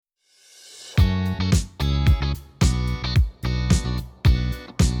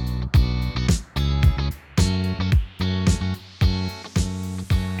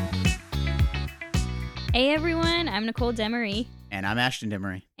Hey everyone, I'm Nicole Demery, And I'm Ashton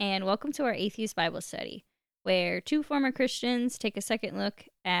Demery. and welcome to our Atheist Bible Study, where two former Christians take a second look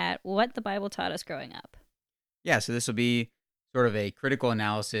at what the Bible taught us growing up. Yeah, so this will be sort of a critical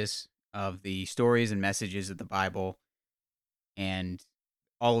analysis of the stories and messages of the Bible and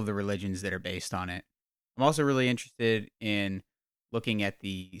all of the religions that are based on it. I'm also really interested in looking at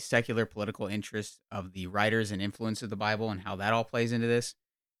the secular political interests of the writers and influence of the Bible and how that all plays into this.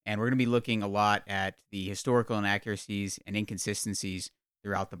 And we're going to be looking a lot at the historical inaccuracies and inconsistencies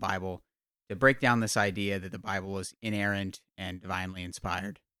throughout the Bible to break down this idea that the Bible is inerrant and divinely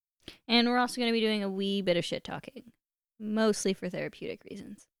inspired. And we're also going to be doing a wee bit of shit talking, mostly for therapeutic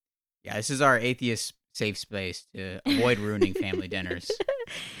reasons. Yeah, this is our atheist safe space to avoid ruining family dinners.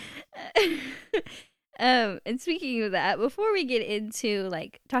 And speaking of that, before we get into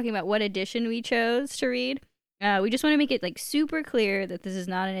talking about what edition we chose to read, we just want to make it super clear that this is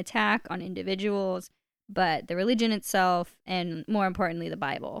not an attack on individuals, but the religion itself, and more importantly, the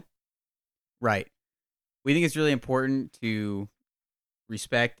Bible. Right. We think it's really important to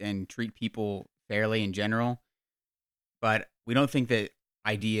respect and treat people fairly in general, but we don't think that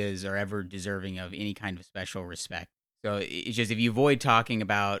ideas are ever deserving of any kind of special respect. So it's just if you avoid talking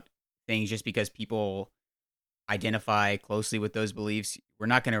about things just because people identify closely with those beliefs, we're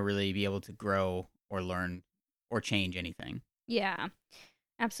not going to really be able to grow or learn or change anything. Yeah,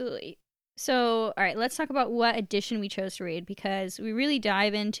 absolutely. So, all right, let's talk about what edition we chose to read, because we really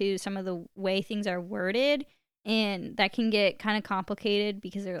dive into some of the way things are worded, and that can get kind of complicated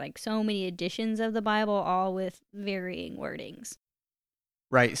because there are so many editions of the Bible, all with varying wordings.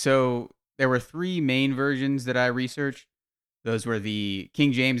 Right. So there were three main versions that I researched. Those were the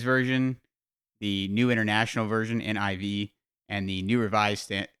King James Version, the New International Version, NIV, and the New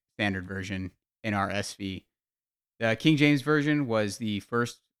Revised Standard Version, NRSV. The King James Version was the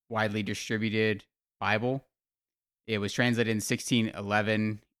first widely distributed Bible. It was translated in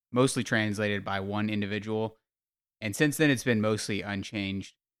 1611, mostly translated by one individual. And since then, it's been mostly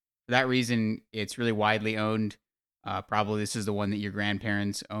unchanged. For that reason, it's really widely owned. Probably this is the one that your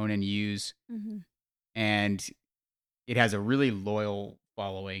grandparents own and use. Mm-hmm. And it has a really loyal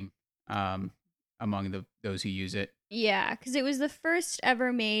following among those who use it. Yeah, because it was the first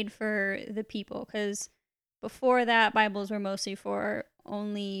ever made for the people, because before that, Bibles were mostly for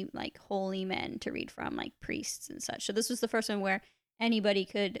only holy men to read from, like priests and such. So this was the first one where anybody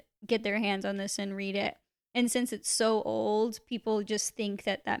could get their hands on this and read it. And since it's so old, people just think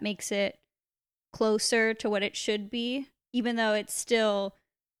that that makes it closer to what it should be, even though it's still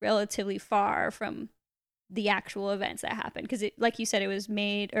relatively far from the actual events that happened. Because, like you said, it was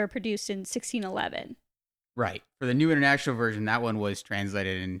made or produced in 1611. Right. For the New International Version, that one was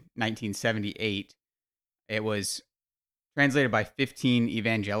translated in 1978. It was translated by 15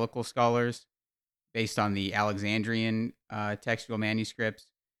 evangelical scholars based on the Alexandrian textual manuscripts.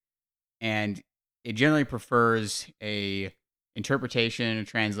 And it generally prefers a interpretation or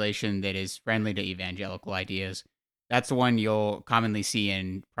translation that is friendly to evangelical ideas. That's the one you'll commonly see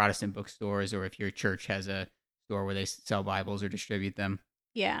in Protestant bookstores, or if your church has a store where they sell Bibles or distribute them.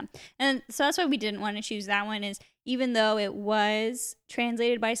 Yeah. And so that's why we didn't want to choose that one, is even though it was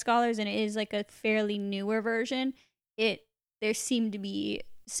translated by scholars and it is a fairly newer version, there seemed to be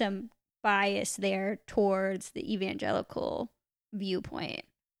some bias there towards the evangelical viewpoint.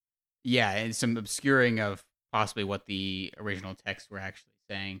 Yeah, and some obscuring of possibly what the original texts were actually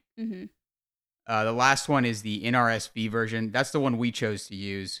saying. Mm-hmm. The last one is the NRSV version. That's the one we chose to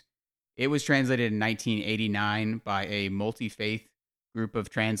use. It was translated in 1989 by a multi-faith group of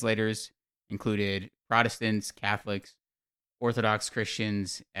translators, included Protestants, Catholics, Orthodox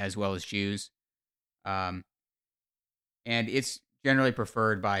Christians, as well as Jews. And it's generally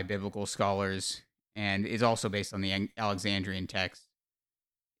preferred by biblical scholars and is also based on the Alexandrian text.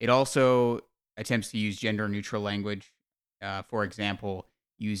 It also attempts to use gender-neutral language, for example,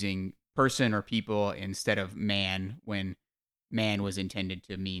 using person or people instead of man when man was intended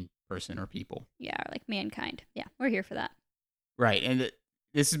to mean person or people. Yeah, like mankind. Yeah, we're here for that. Right, and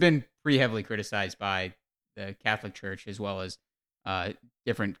this has been pretty heavily criticized by the Catholic Church as well as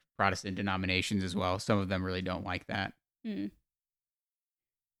different Protestant denominations as well. Some of them really don't like that. Mm.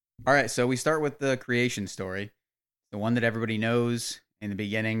 All right, so we start with the creation story, the one that everybody knows. In the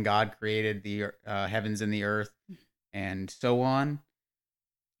beginning, God created the heavens and the earth, and so on.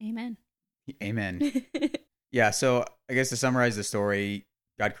 Amen. Amen. Yeah, so I guess to summarize the story,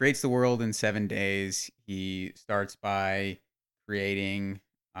 God creates the world in 7 days. He starts by creating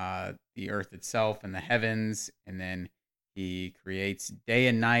the earth itself and the heavens, and then he creates day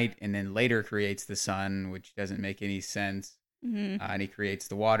and night, and then later creates the sun, which doesn't make any sense. Mm-hmm. And he creates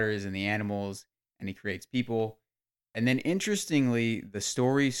the waters and the animals, and he creates people. And then interestingly, the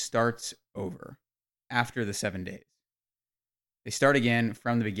story starts over after the 7 days. They start again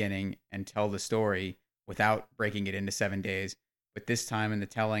from the beginning and tell the story without breaking it into 7 days. But this time in the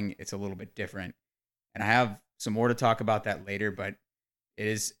telling, it's a little bit different. And I have some more to talk about that later, but it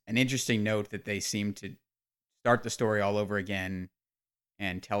is an interesting note that they seem to start the story all over again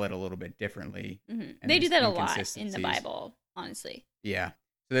and tell it a little bit differently. Mm-hmm. They do that a lot in the Bible, honestly. Yeah.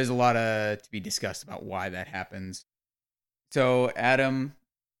 So there's a lot to be discussed about why that happens. So Adam,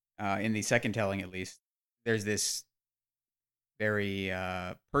 in the second telling at least, there's this very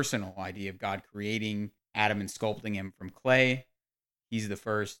personal idea of God creating Adam and sculpting him from clay. He's the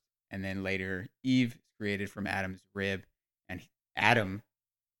first. And then later, Eve is created from Adam's rib. And Adam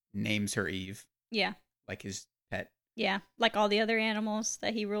names her Eve. Yeah. Like his pet. Yeah. Like all the other animals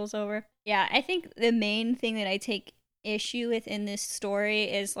that he rules over. Yeah. I think the main thing that I take issue with in this story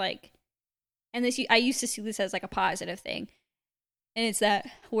is like, and this, I used to see this as like a positive thing. And it's that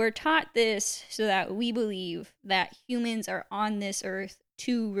we're taught this so that we believe that humans are on this earth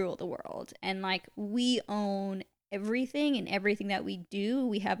to rule the world. And like we own everything, and everything that we do,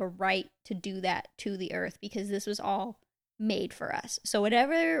 we have a right to do that to the earth because this was all made for us. So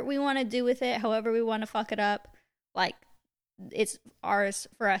whatever we want to do with it, however we want to fuck it up, like it's ours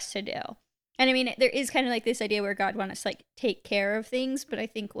for us to do. And I mean, there is kind of like this idea where God wants us to like take care of things, but I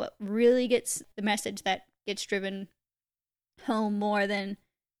think what really gets the message that gets driven home more than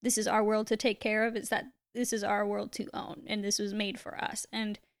this is our world to take care of is that this is our world to own, and this was made for us.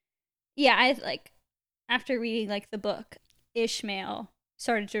 And yeah, I like after reading like the book Ishmael,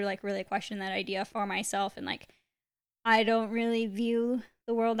 started to like really question that idea for myself, and like I don't really view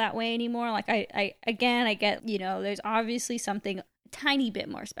the world that way anymore. Like I get, you know, there's obviously something a tiny bit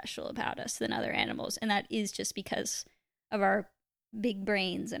more special about us than other animals, and that is just because of our big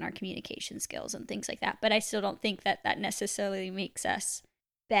brains and our communication skills and things like that. But I still don't think that that necessarily makes us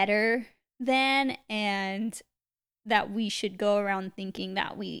better than, and that we should go around thinking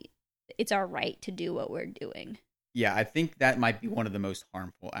that it's our right to do what we're doing. Yeah, I think that might be one of the most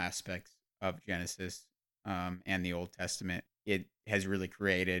harmful aspects of Genesis and the Old Testament. It has really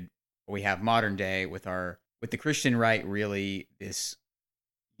created what we have modern day with the Christian right, really this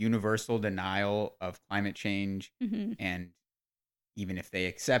universal denial of climate change, and even if they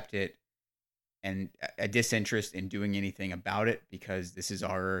accept it, and a disinterest in doing anything about it because this is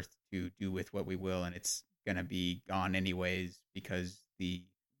our earth to do with what we will, and it's going to be gone anyways because the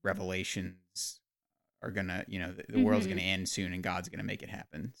revelations are going to, you know, the world's going to end soon and God's going to make it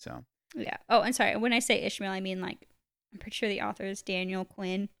happen. So, yeah. Oh, and sorry, when I say Ishmael, I mean like, I'm pretty sure the author is Daniel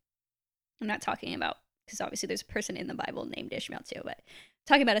Quinn. I'm not talking about, because obviously there's a person in the Bible named Ishmael too, but I'm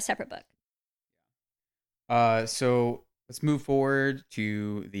talking about a separate book. So let's move forward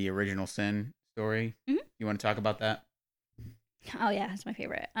to the original sin story. You want to talk about that? Oh yeah, that's my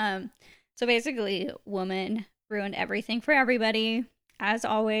favorite. So basically, woman ruined everything for everybody, as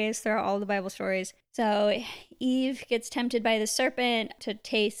always throughout all the Bible stories. So Eve gets tempted by the serpent to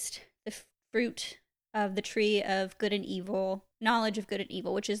taste the fruit of the tree of good and evil, knowledge of good and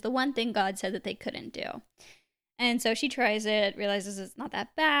evil, which is the one thing God said that they couldn't do. And so she tries it, realizes it's not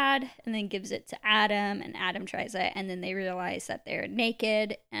that bad, and then gives it to Adam, and Adam tries it, and then they realize that they're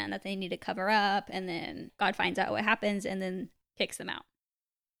naked and that they need to cover up, and then God finds out what happens and then kicks them out.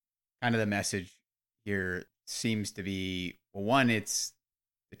 Kind of the message here seems to be, well, one, it's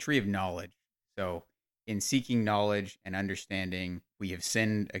the tree of knowledge. So in seeking knowledge and understanding, we have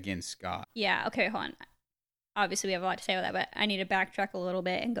sinned against God. Yeah, okay, hold on. Obviously, we have a lot to say about that, but I need to backtrack a little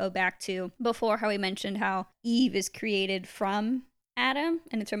bit and go back to before how we mentioned how Eve is created from Adam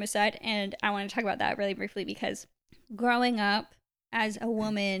and it's from his side. And I want to talk about that really briefly because growing up as a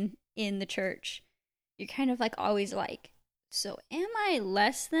woman in the church, you're kind of like always like, so am I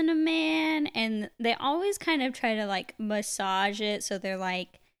less than a man? And they always kind of try to like massage it. So they're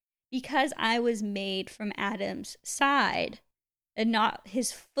like, because I was made from Adam's side and not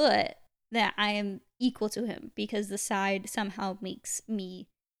his foot, that I am equal to him because the side somehow makes me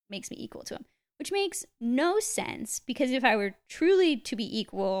equal to him, which makes no sense because if I were truly to be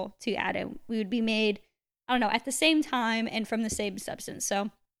equal to Adam, we would be made, I don't know, at the same time and from the same substance.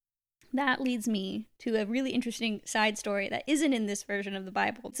 So that leads me to a really interesting side story that isn't in this version of the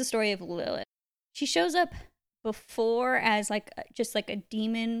Bible. It's the story of Lilith. She shows up before as like just like a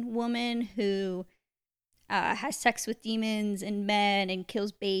demon woman who has sex with demons and men and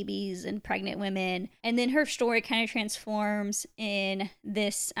kills babies and pregnant women. And then her story kind of transforms in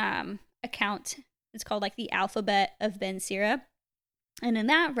this account. It's called like the Alphabet of Ben Sira. And in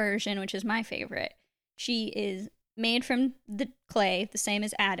that version, which is my favorite, she is made from the clay, the same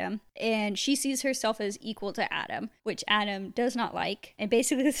as Adam, and she sees herself as equal to Adam, which Adam does not like. And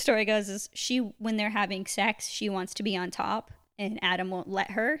basically the story goes is when they're having sex, she wants to be on top and Adam won't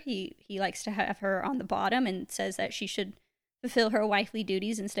let her. He likes to have her on the bottom and says that she should fulfill her wifely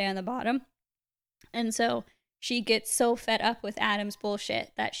duties and stay on the bottom. And so she gets so fed up with Adam's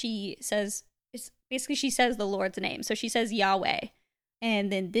bullshit that she says the Lord's name. So she says Yahweh.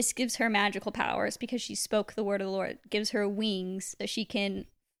 And then this gives her magical powers because she spoke the word of the Lord. It gives her wings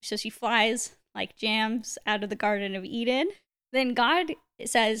so she flies like jams out of the Garden of Eden. Then God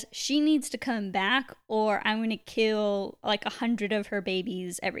says she needs to come back or I'm going to kill like 100 of her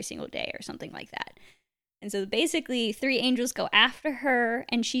babies every single day or something like that. And so basically 3 angels go after her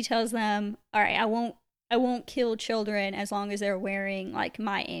and she tells them, all right, I won't kill children as long as they're wearing like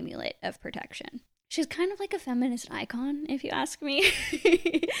my amulet of protection. She's kind of like a feminist icon, if you ask me.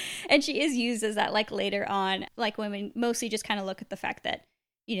 And she is used as that like later on, like women mostly just kind of look at the fact that,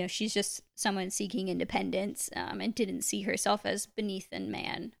 you know, she's just someone seeking independence and didn't see herself as beneath in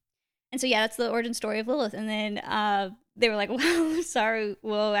man. And so, yeah, that's the origin story of Lilith. And then they were like, well, sorry,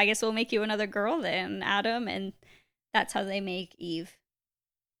 well, I guess we'll make you another girl then, Adam. And that's how they make Eve.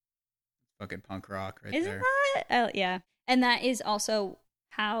 Fucking punk rock right Isn't there. that? Yeah. And that is also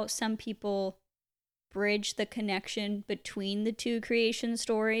how some people bridge the connection between the two creation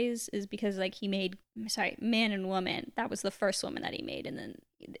stories, is because like he made man and woman. That was the first woman that he made, and then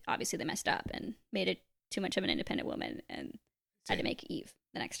obviously they messed up and made it too much of an independent woman and had to make Eve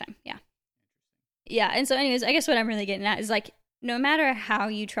the next time. Yeah. And so anyways, I guess what I'm really getting at is like, no matter how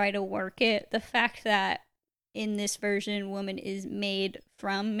you try to work it, the fact that in this version woman is made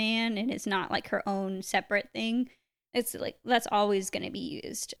from man and it's not like her own separate thing, it's like that's always going to be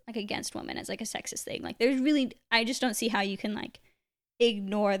used like against women as like a sexist thing. Like there's really, I just don't see how you can like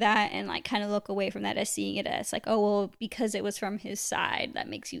ignore that and like kind of look away from that as seeing it as like, oh well, because it was from his side that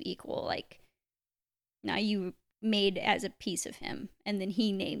makes you equal. Like now you made as a piece of him and then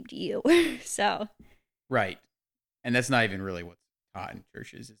he named you. So right. And that's not even really what's taught in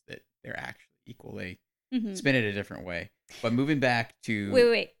churches, is that they're actually equal. They spin it a different way. But moving back to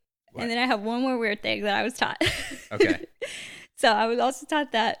wait. What? And then I have one more weird thing that I was taught. Okay. So I was also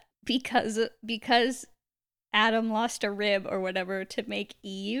taught that because Adam lost a rib or whatever to make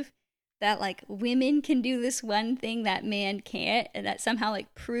Eve, that like women can do this one thing that man can't, and that somehow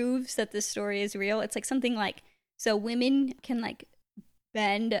like proves that this story is real. It's like something like, so women can like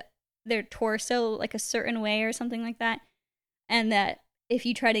bend their torso like a certain way or something like that, and that if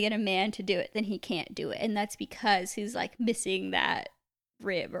you try to get a man to do it, then he can't do it, and that's because he's like missing that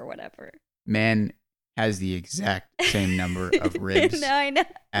rib or whatever. Man has the exact same number of ribs No, I know.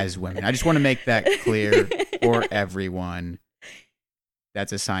 as women. I just want to make that clear for everyone.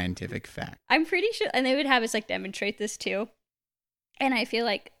 That's a scientific fact. I'm pretty sure, and they would have us like demonstrate this too. And I feel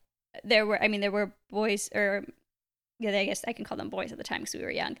like there were boys, or yeah, I guess I can call them boys at the time because we were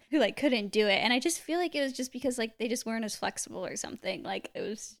young, who like couldn't do it. And I just feel like it was just because like they just weren't as flexible or something. Like it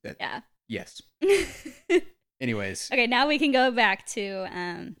was, yeah. Yes. Anyways. Okay, now we can go back to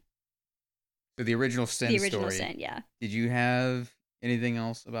so the original sin the original story. sin, yeah. Did you have anything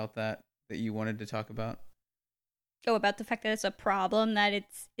else about that you wanted to talk about? Oh, about the fact that it's a problem that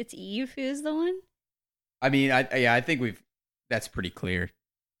it's Eve who's the one? I mean, I think that's pretty clear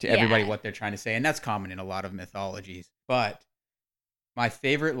to everybody what they're trying to say, and that's common in a lot of mythologies. But my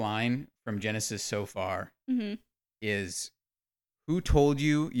favorite line from Genesis so far is, "Who told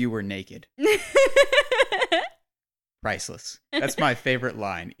you you were naked?" Priceless. That's my favorite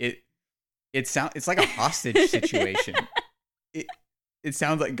line. It's like a hostage situation. It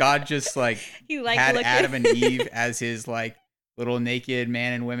sounds like God just like had Adam and Eve as his like little naked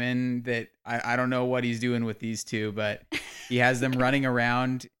man and women that I don't know what he's doing with these two, but he has them running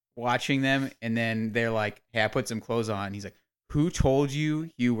around watching them, and then they're like, "Hey, I put some clothes on." He's like, "Who told you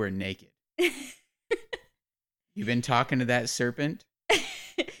you were naked?" You've been talking to that serpent?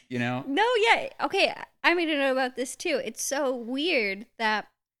 You know? No, yeah. Okay, I made a note about this too. It's so weird that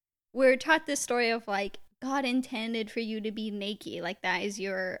we're taught this story of like, God intended for you to be naked, like that is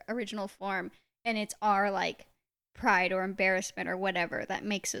your original form, and it's our like pride or embarrassment or whatever that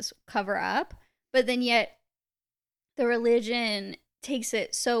makes us cover up. But then yet the religion takes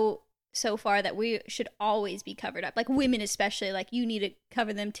it so far that we should always be covered up, like women especially, like you need to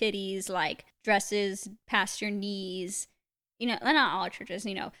cover them titties, like dresses past your knees, you know. Not all churches,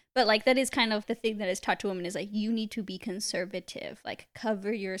 you know, but like that is kind of the thing that is taught to women, is like you need to be conservative, like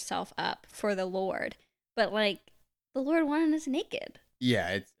cover yourself up for the Lord. But like the Lord wanted us naked.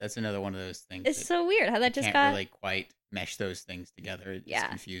 Yeah, that's another one of those things. It's so weird how that just can't really quite mesh those things together. It's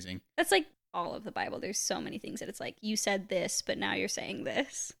confusing. That's like all of the Bible. There's so many things that it's like, you said this, but now you're saying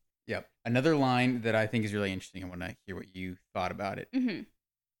this. Yep. Another line that I think is really interesting. I want to hear what you thought about it. Mm-hmm.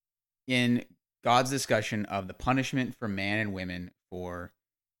 In God's discussion of the punishment for man and women for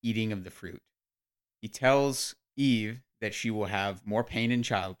eating of the fruit, he tells Eve that she will have more pain in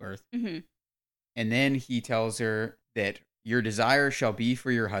childbirth. Mm-hmm. And then he tells her that your desire shall be for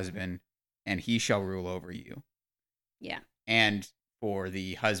your husband, and he shall rule over you. Yeah. And for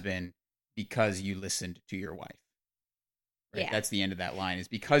the husband, because you listened to your wife. Right? Yeah. That's the end of that line, is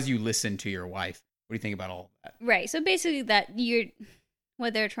because you listened to your wife. What do you think about all of that? Right. So basically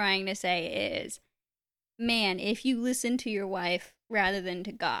what they're trying to say is, man, if you listen to your wife rather than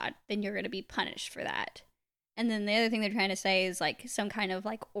to God, then you're going to be punished for that. And then the other thing they're trying to say is like some kind of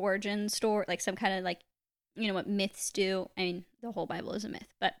like origin story, like some kind of like, you know what myths do. I mean, the whole Bible is a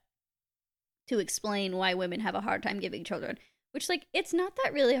myth, but to explain why women have a hard time giving children, which like, it's not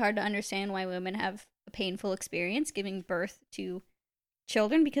that really hard to understand why women have a painful experience giving birth to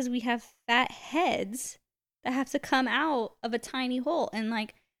children, because we have fat heads that have to come out of a tiny hole. And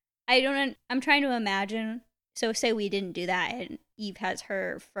like, I'm trying to imagine, so say we didn't do that and Eve has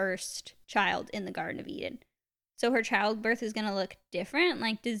her first child in the Garden of Eden. So her childbirth is going to look different.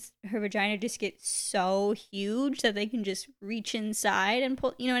 Like, does her vagina just get so huge that they can just reach inside and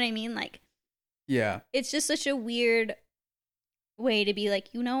pull, you know what I mean? Like, yeah, it's just such a weird way to be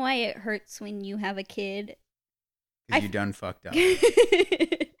like, you know why it hurts when you have a kid? because you done fucked up.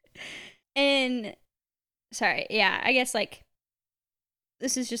 And sorry, yeah, I guess like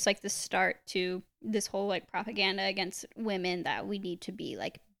this is just like the start to this whole like propaganda against women, that we need to be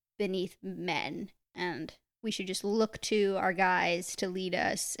like beneath men and we should just look to our guys to lead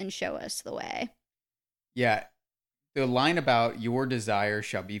us and show us the way. Yeah. The line about your desire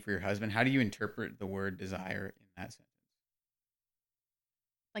shall be for your husband, how do you interpret the word desire in that sentence?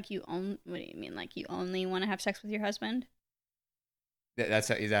 Like what do you mean? Like you only want to have sex with your husband? Is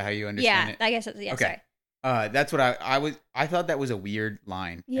that how you understand it? Yeah, I guess that's, yeah, okay. Sorry. That's what I thought that was a weird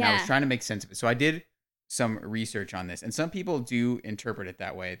line. Yeah. And I was trying to make sense of it. So I did some research on this, and some people do interpret it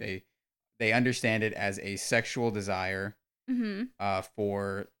that way. They understand it as a sexual desire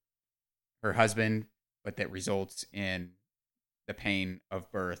for her husband, but that results in the pain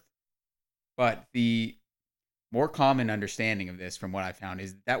of birth. But the more common understanding of this, from what I found,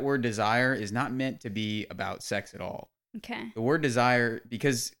 is that word desire is not meant to be about sex at all. Okay. The word desire,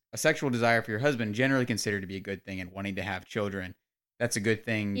 because a sexual desire for your husband generally considered to be a good thing, and wanting to have children, that's a good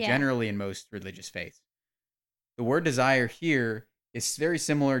thing generally in most religious faiths. The word desire here is very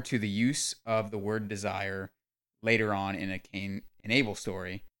similar to the use of the word desire later on in a Cain and Abel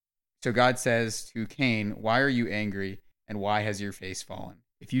story. So God says to Cain, "Why are you angry, and why has your face fallen?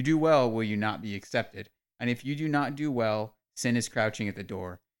 If you do well, will you not be accepted? And if you do not do well, sin is crouching at the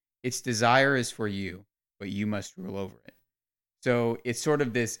door. Its desire is for you, but you must rule over it." So it's sort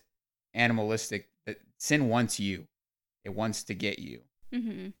of this animalistic, that sin wants you. It wants to get you.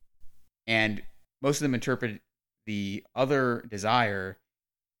 Mm-hmm. And most of them interpret the other desire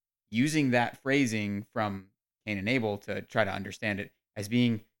using that phrasing from Cain and Abel to try to understand it as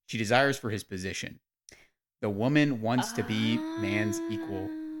being, she desires for his position. The woman wants to be man's equal,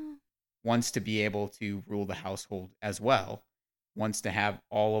 wants to be able to rule the household as well, wants to have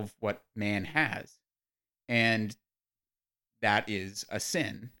all of what man has. And that is a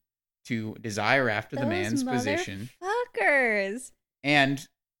sin, to desire after the man's position. Fuckers. And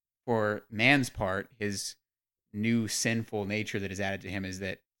for man's part, his new sinful nature that is added to him is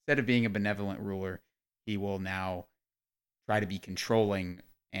that instead of being a benevolent ruler, he will now try to be controlling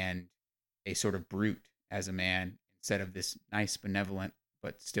and a sort of brute as a man, instead of this nice, benevolent,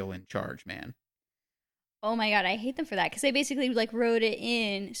 but still in charge man. Oh my God, I hate them for that, because they basically like wrote it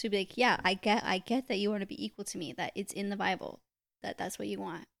in. So be like, yeah, I get that you want to be equal to me, that it's in the Bible, that's what you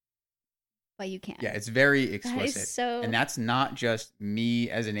want, but you can't. Yeah, it's very explicit. That is so... And that's not just me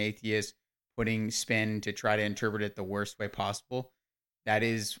as an atheist putting spin to try to interpret it the worst way possible. That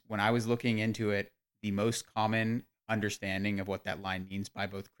is, when I was looking into it, the most common understanding of what that line means by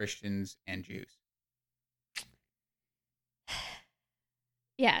both Christians and Jews.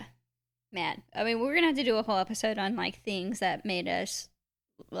 Yeah, man. I mean, we're gonna have to do a whole episode on like things that made us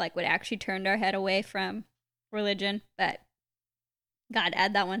like what actually turned our head away from religion. But God,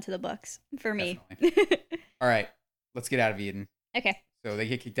 add that one to the books for me. All right, let's get out of Eden. Okay. So they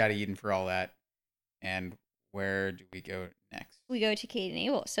get kicked out of Eden for all that, and where do we go next? We go to Cain and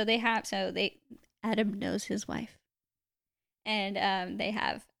Abel. Adam knows his wife, and they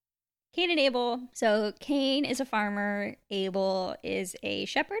have Cain and Abel. So Cain is a farmer, Abel is a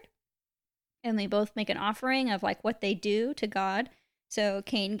shepherd, and they both make an offering of like what they do to God. So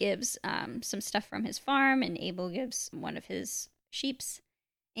Cain gives some stuff from his farm, and Abel gives one of his sheeps.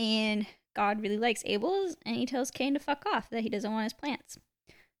 And God really likes Abel's, and he tells Cain to fuck off, that he doesn't want his plants.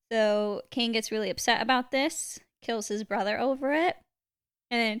 So Cain gets really upset about this, kills his brother over it.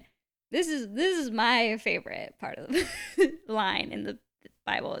 And this is my favorite part of the line in the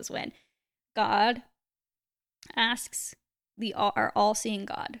Bible, is when God asks our all-seeing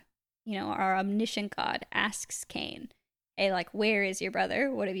God, our omniscient God, asks Cain, hey, like, where is your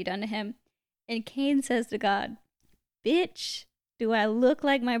brother? What have you done to him? And Cain says to God, bitch, do I look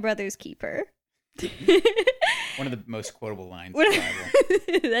like my brother's keeper? One of the most quotable lines in the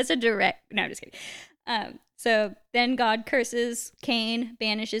Bible. That's a direct... No, I'm just kidding. So then God curses Cain,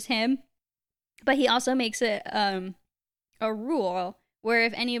 banishes him, but he also makes it a rule where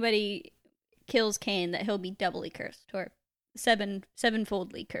if anybody kills Cain, that he'll be doubly cursed, or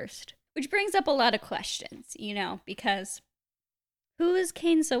sevenfoldly cursed. Which brings up a lot of questions, because who is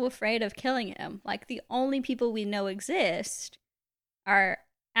Cain so afraid of killing him? Like, the only people we know exist are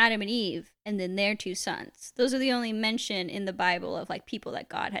Adam and Eve, and then their 2 sons. Those are the only mention in the Bible of, like, people that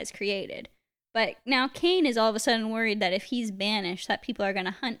God has created. But now Cain is all of a sudden worried that if he's banished, that people are going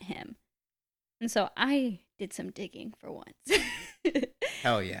to hunt him. And so I did some digging for once.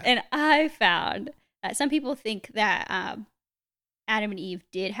 Hell yeah. And I found that some people think that Adam and Eve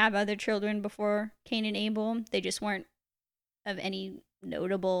did have other children before Cain and Abel. They just weren't of any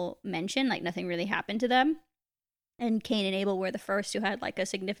notable mention, like nothing really happened to them. And Cain and Abel were the first who had like a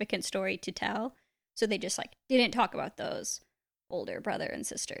significant story to tell. So they just like didn't talk about those older brother and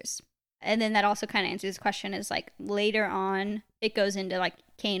sisters. And then that also kind of answers the question, is like later on, it goes into like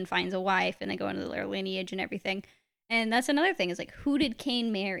Cain finds a wife and they go into their lineage and everything. And that's another thing, is like, who did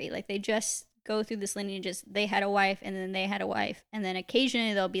Cain marry? Like, they just go through this lineage, just they had a wife and then they had a wife. And then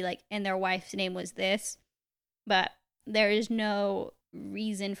occasionally they'll be like, and their wife's name was this. But there is no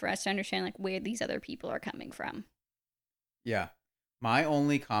reason for us to understand like where these other people are coming from. Yeah. My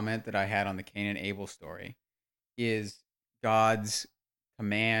only comment that I had on the Cain and Abel story is God's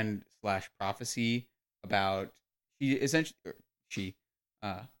command / prophecy about maybe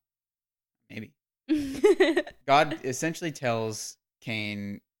God essentially tells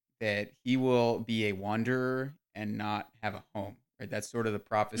Cain that he will be a wanderer and not have a home. Right? That's sort of the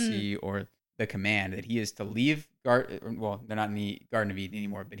prophecy or the command, that he is to leave. They're not in the Garden of Eden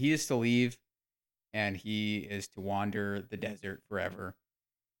anymore, but he is to leave, and he is to wander the desert forever.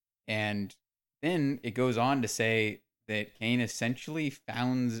 And then it goes on to say that Cain essentially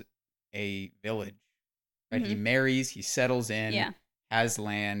founds a village. Right? He marries, he settles in, has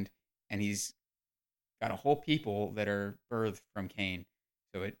land, and he's got a whole people that are birthed from Cain.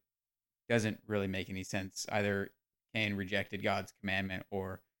 So it doesn't really make any sense. Either Cain rejected God's commandment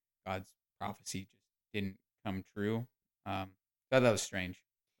or God's prophecy just didn't come true. Thought that was strange.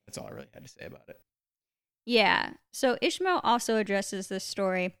 That's all I really had to say about it. Yeah. So Ishmael also addresses this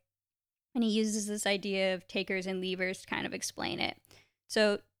story, and he uses this idea of takers and leavers to kind of explain it.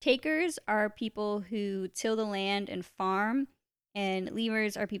 So takers are people who till the land and farm, and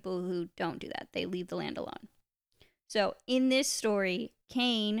leavers are people who don't do that. They leave the land alone. So in this story,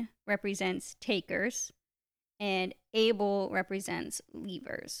 Cain represents takers, and Abel represents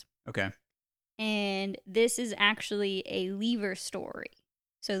leavers. Okay. And this is actually a leaver story.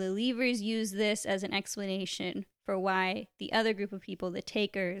 So the leavers use this as an explanation for why the other group of people, the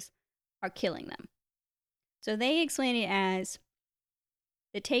takers, are killing them. So they explain it as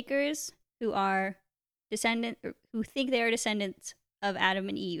the takers who are who think they are descendants of Adam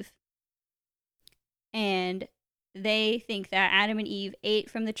and Eve. And they think that Adam and Eve ate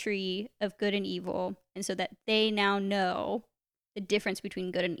from the tree of good and evil, and so that they now know the difference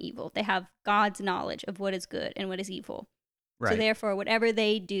between good and evil. They have God's knowledge of what is good and what is evil. Right. So therefore, whatever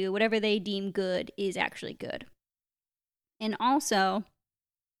they do, whatever they deem good, is actually good. And also,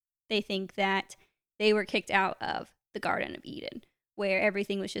 they think that they were kicked out of the Garden of Eden, where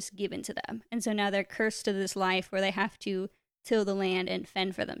everything was just given to them. And so now they're cursed to this life where they have to till the land and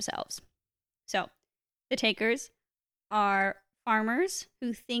fend for themselves. So the takers are farmers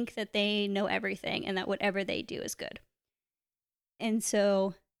who think that they know everything and that whatever they do is good. And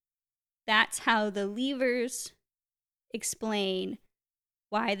so that's how the leavers explain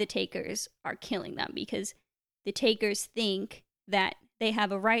why the takers are killing them, because the takers think that they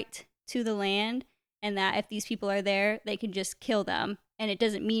have a right to the land, and that if these people are there, they can just kill them, and it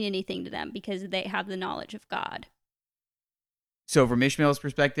doesn't mean anything to them because they have the knowledge of God. So from Ishmael's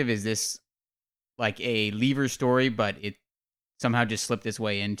perspective, is this like a leaver story, but it somehow just slipped its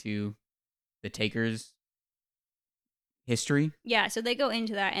way into the takers' history? Yeah, so they go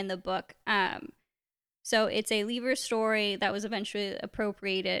into that in the book. So it's a lever story that was eventually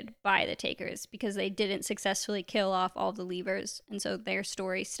appropriated by the takers because they didn't successfully kill off all the levers, and so their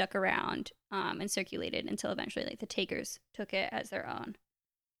story stuck around and circulated until eventually like the takers took it as their own.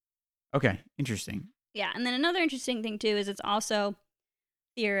 Okay, interesting. Yeah, and then another interesting thing too is it's also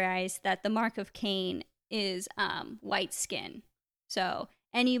theorized that the mark of Cain is white skin. So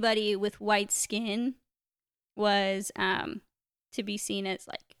anybody with white skin was to be seen as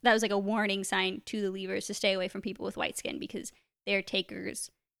like, that was like a warning sign to the levers to stay away from people with white skin because they're takers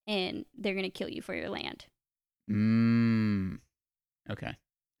and they're going to kill you for your land. Okay.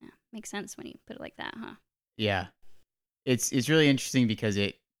 Yeah, makes sense when you put it like that, huh? Yeah. It's really interesting because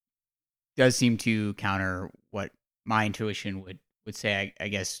it does seem to counter what my intuition would say. I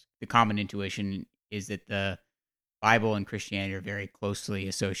guess the common intuition is that the Bible and Christianity are very closely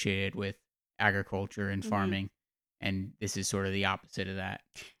associated with agriculture and farming. And this is sort of the opposite of that.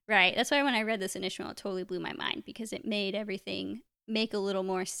 Right. That's why when I read this in Ishmael, it totally blew my mind because it made everything make a little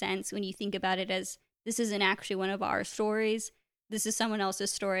more sense when you think about it as this isn't actually one of our stories. This is someone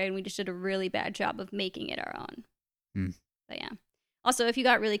else's story, and we just did a really bad job of making it our own. But yeah. Also, if you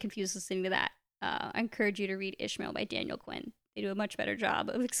got really confused listening to that, I encourage you to read Ishmael by Daniel Quinn. They do a much better job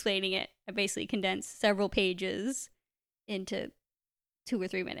of explaining it. I basically condensed several pages into 2 or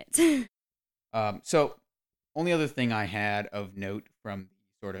 3 minutes. So, only other thing I had of note from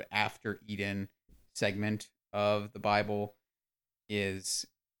the sort of after Eden segment of the Bible is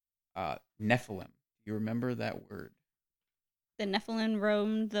Nephilim. Do you remember that word? The Nephilim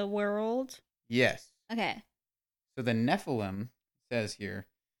roamed the world? Yes. Okay. So the Nephilim says here,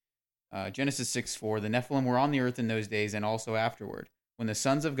 Genesis 6:4, the Nephilim were on the earth in those days and also afterward, when the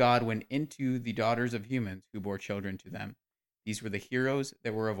sons of God went into the daughters of humans who bore children to them. These were the heroes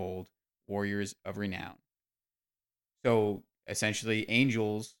that were of old, warriors of renown. So essentially,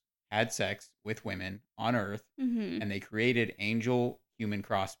 angels had sex with women on earth, and they created angel-human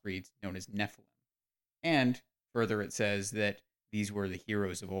crossbreeds known as Nephilim. And further, it says that these were the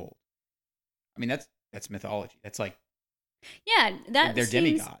heroes of old. I mean, that's mythology. That's like, yeah, that they're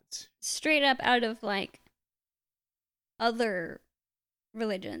demigods. Straight up out of like other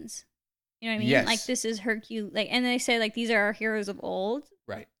religions. You know what I mean? Yes. Like this is Hercules, like, and they say like these are our heroes of old.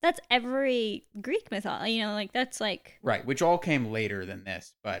 Right. That's every Greek mythology. You know, like that's like right, which all came later than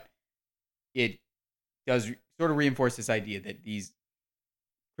this, but it does sort of reinforce this idea that these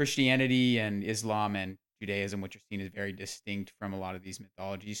Christianity and Islam and Judaism, which are seen as very distinct from a lot of these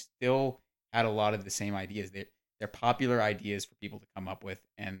mythologies, still had a lot of the same ideas. They're popular ideas for people to come up with,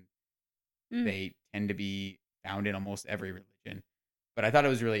 and they tend to be found in almost every religion. But I thought it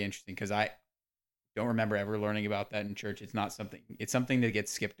was really interesting because I don't remember ever learning about that in church. It's something that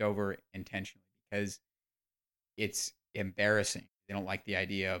gets skipped over intentionally because it's embarrassing. They don't like the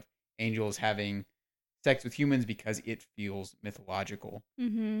idea of angels having sex with humans because it feels mythological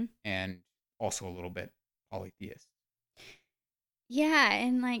and also a little bit polytheist. Yeah,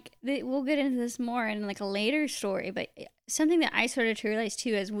 and like we'll get into this more in like a later story, but something that I started to realize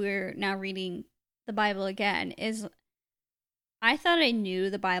too as we're now reading the Bible again is I thought I knew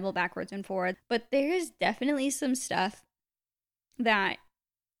the Bible backwards and forwards, but there's definitely some stuff that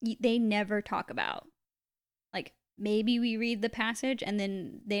they never talk about. Like maybe we read the passage and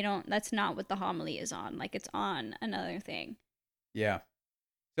then that's not what the homily is on. Like it's on another thing. Yeah.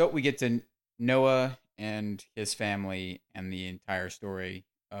 So we get to Noah and his family and the entire story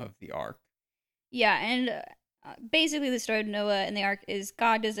of the ark. Yeah, and basically the story of Noah and the ark is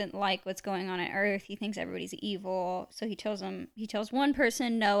God doesn't like what's going on earth. He thinks everybody's evil. So he tells one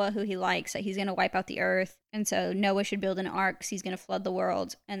person, Noah, who he likes, that he's going to wipe out the earth. And so Noah should build an ark because he's going to flood the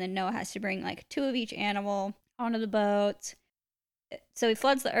world. And then Noah has to bring like 2 of each animal onto the boat. So he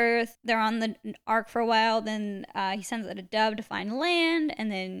floods the earth. They're on the ark for a while. Then he sends out a dove to find land,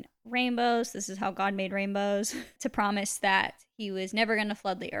 and then rainbows. This is how God made rainbows to promise that he was never going to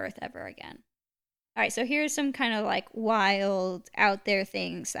flood the earth ever again. All right, so here's some kind of like wild out there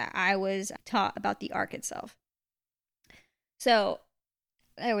things that I was taught about the ark itself. So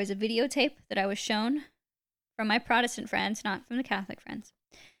there was a videotape that I was shown from my Protestant friends, not from the Catholic friends,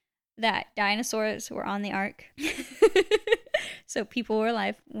 that dinosaurs were on the ark. So people were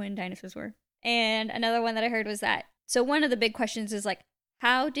alive when dinosaurs were. And another one that I heard was that, so one of the big questions is like,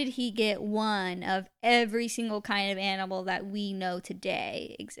 how did he get one of every single kind of animal that we know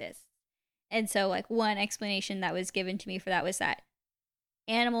today exists? And so like one explanation that was given to me for that was that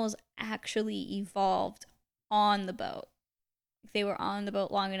animals actually evolved on the boat. They were on the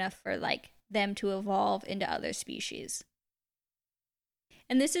boat long enough for like them to evolve into other species.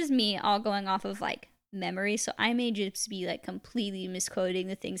 And this is me all going off of like memory, so I may just be like completely misquoting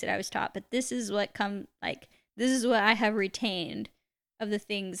the things that I was taught, but this is what I have retained of the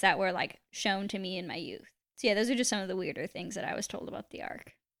things that were like shown to me in my youth. So yeah, those are just some of the weirder things that I was told about the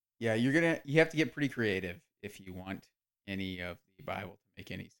ark. Yeah, you have to get pretty creative if you want any of the Bible to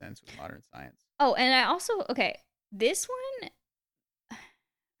make any sense with modern science. Oh, and I also, this one,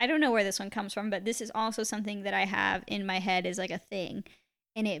 I don't know where this one comes from, but this is also something that I have in my head as like a thing.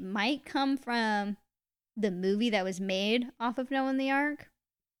 And it might come from the movie that was made off of Noah and the Ark.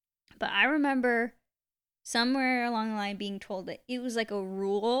 But I remember somewhere along the line being told that it was like a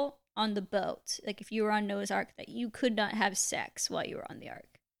rule on the boat, like if you were on Noah's Ark, that you could not have sex while you were on the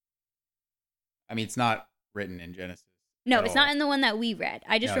Ark. I mean, it's not written in Genesis. No, it's not in the one that we read.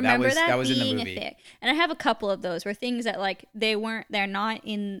 I just remember that was being in the movie. a thing. And I have a couple of those where things that like they're not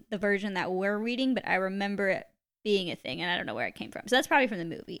in the version that we're reading, but I remember it being a thing, and I don't know where it came from. So that's probably from the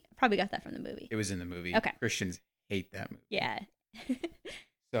movie. I probably got that from the movie. It was in the movie. Okay. Christians hate that movie. Yeah.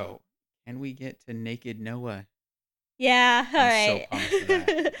 So, can we get to naked Noah? Yeah, all right. So pumped for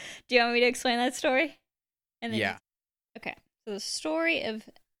that. Do you want me to explain that story? And then Yeah. Okay. So the story of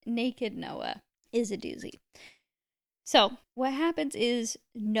naked Noah is a doozy. So what happens is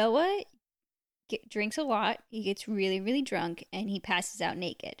Noah drinks a lot. He gets really, really drunk, and he passes out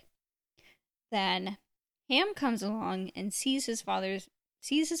naked. Then Ham comes along and sees his father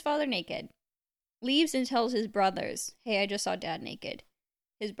naked, leaves and tells his brothers, "Hey, I just saw Dad naked."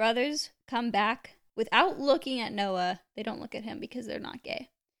 His brothers come back without looking at Noah. They don't look at him because they're not gay.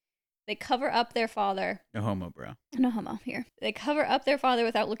 They cover up their father. No homo, bro. No homo here. They cover up their father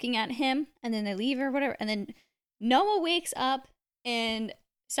without looking at him, and then they leave or whatever. And then Noah wakes up and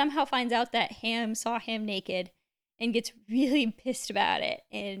somehow finds out that Ham saw him naked and gets really pissed about it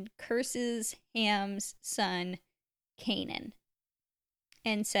and curses Ham's son, Canaan,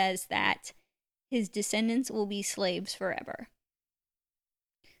 and says that his descendants will be slaves forever.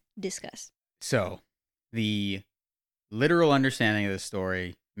 Discuss. So, the literal understanding of the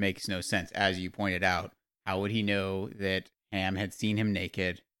story makes no sense. As you pointed out, how would he know that Ham had seen him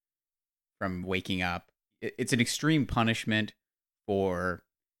naked from waking up? It's an extreme punishment for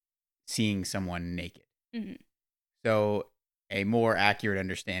seeing someone naked. Mm-hmm. So, a more accurate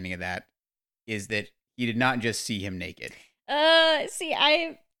understanding of that is that he did not just see him naked.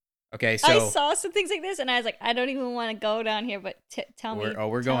 Okay, so I saw some things like this, and I was like, I don't even want to go down here, but tell me.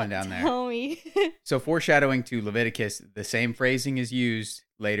 We're going down there. Tell me. So, foreshadowing to Leviticus, the same phrasing is used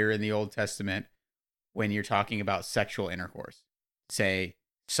later in the Old Testament when you're talking about sexual intercourse. Say,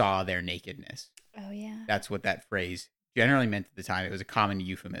 saw their nakedness. Oh, yeah. That's what that phrase generally meant at the time. It was a common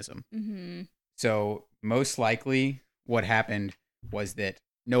euphemism. Mm-hmm. So, most likely, what happened was that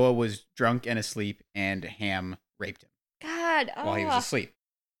Noah was drunk and asleep, and Ham raped him while he was asleep.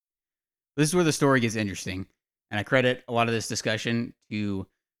 This is where the story gets interesting, and I credit a lot of this discussion to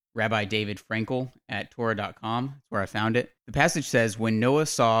Rabbi David Frankel at Torah.com. That's where I found it. The passage says, when Noah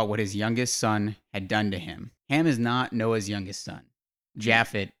saw what his youngest son had done to him. Ham is not Noah's youngest son.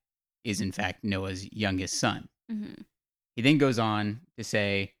 Japhet is, in fact, Noah's youngest son. Mm-hmm. He then goes on to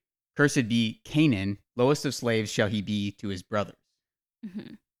say, cursed be Canaan, lowest of slaves shall he be to his brothers.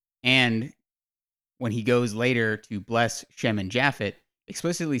 Mm-hmm. And when he goes later to bless Shem and Japhet,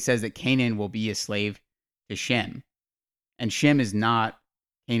 explicitly says that Canaan will be a slave to Shem. And Shem is not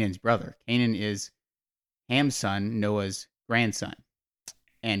Canaan's brother. Canaan is Ham's son, Noah's grandson.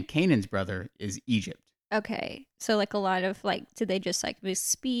 And Canaan's brother is Egypt. Okay. So, like, a lot of, like, did they just, like,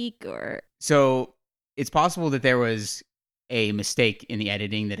 misspeak or? So, it's possible that there was a mistake in the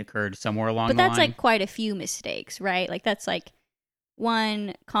editing that occurred somewhere along the line. But that's, like, quite a few mistakes, right? Like, that's, like,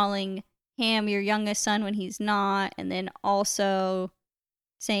 one calling Ham your youngest son when he's not, and then also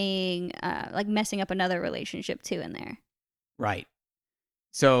saying, like, messing up another relationship, too, in there. Right.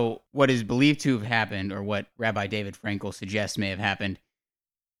 So, what is believed to have happened, or what Rabbi David Frankel suggests may have happened,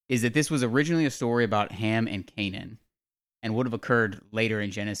 is that this was originally a story about Ham and Canaan, and would have occurred later in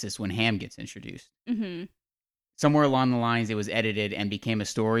Genesis when Ham gets introduced. Mm-hmm. Somewhere along the lines, it was edited and became a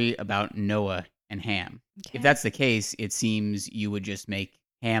story about Noah and Ham. Okay. If that's the case, it seems you would just make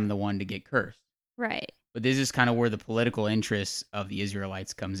Ham the one to get cursed. Right. But this is kind of where the political interests of the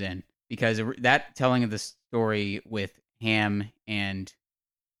Israelites comes in, because that telling of the story with Ham and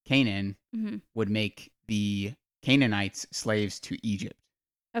Canaan Mm-hmm. would make the Canaanites slaves to Egypt.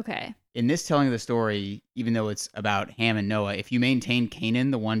 Okay. In this telling of the story, even though it's about Ham and Noah, if you maintain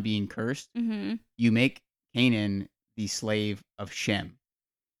Canaan, the one being cursed, Mm-hmm. you make Canaan the slave of Shem.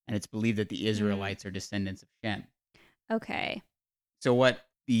 And it's believed that the Israelites are descendants of Shem. Okay. So what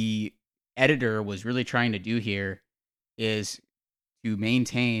the editor was really trying to do here is to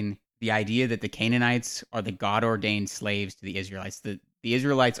maintain the idea that the Canaanites are the God-ordained slaves to the Israelites. The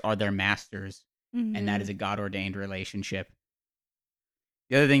Israelites are their masters, and that is a God-ordained relationship.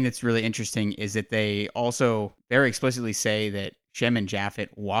 The other thing that's really interesting is that they also very explicitly say that Shem and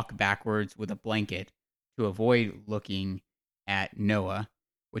Japheth walk backwards with a blanket to avoid looking at Noah,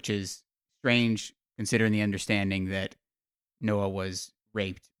 which is strange considering the understanding that Noah was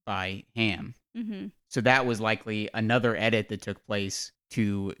raped by Ham. Mm-hmm. So that was likely another edit that took place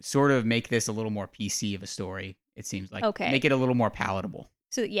to sort of make this a little more PC of a story, it seems like. Okay. Make it a little more palatable.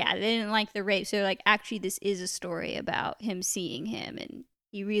 So yeah, they didn't like the rape. So like, actually, this is a story about him seeing him, and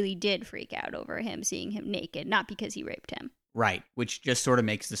he really did freak out over him seeing him naked, not because he raped him. Right, which just sort of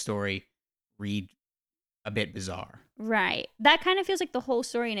makes the story read a bit bizarre. Right. That kind of feels like the whole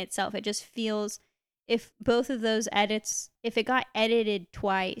story in itself. It just feels, if both of those edits, if it got edited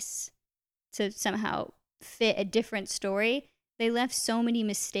twice to somehow fit a different story, they left so many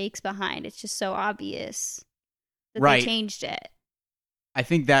mistakes behind. It's just so obvious that Right. they changed it. I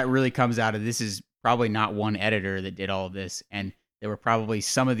think that really comes out of this is probably not one editor that did all of this, and there were probably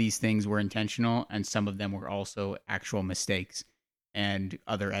some of these things were intentional and some of them were also actual mistakes, and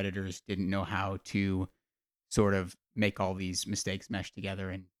other editors didn't know how to sort of make all these mistakes mesh together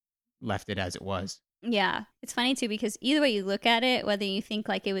and left it as it was. Yeah. It's funny too, because either way you look at it, whether you think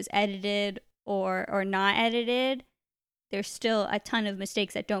like it was edited or not edited, there's still a ton of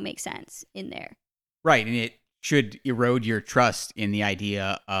mistakes that don't make sense in there. Right, and it should erode your trust in the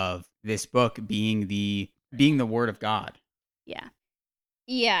idea of this book being the word of God. Yeah.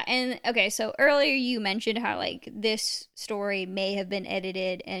 Yeah, and okay, so earlier you mentioned how like this story may have been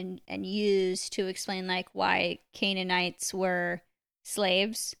edited and used to explain like why Canaanites were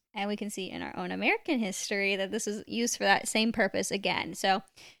slaves, and we can see in our own American history that this is used for that same purpose again. So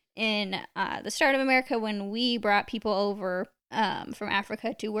in the start of America, when we brought people over from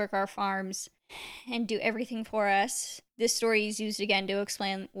Africa to work our farms and do everything for us, this story is used again to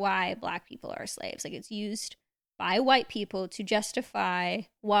explain why Black people are slaves. Like, it's used by white people to justify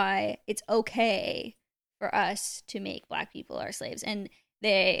why it's okay for us to make Black people our slaves, and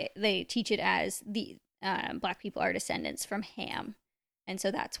they teach it as the Black people are descendants from Ham, and so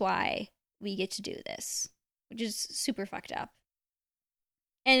that's why we get to do this, which is super fucked up.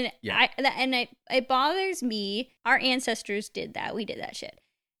 And Yeah. it bothers me. Our ancestors did that. We did that shit.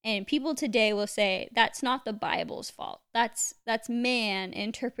 And people today will say that's not the Bible's fault. That's man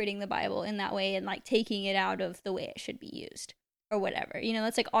interpreting the Bible in that way and like taking it out of the way it should be used or whatever. You know,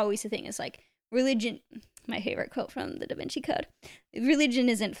 that's like always the thing. It's like religion. My favorite quote from the Da Vinci Code: "Religion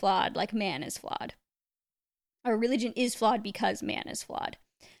isn't flawed, like man is flawed." Or religion is flawed because man is flawed.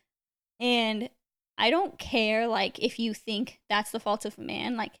 And I don't care, like, if you think that's the fault of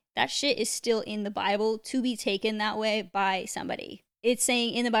man. Like, that shit is still in the Bible to be taken that way by somebody. It's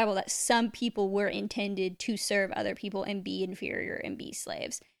saying in the Bible that some people were intended to serve other people and be inferior and be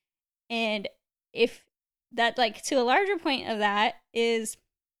slaves. And if that, like, to a larger point of that is,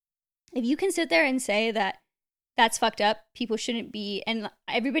 if you can sit there and say that that's fucked up, people shouldn't be, and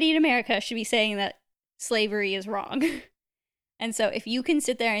everybody in America should be saying that slavery is wrong. And so if you can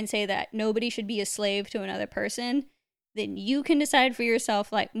sit there and say that nobody should be a slave to another person, then you can decide for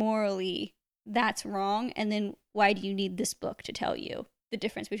yourself, like, morally, that's wrong. And then why do you need this book to tell you the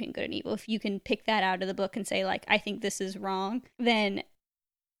difference between good and evil? If you can pick that out of the book and say, like, I think this is wrong, then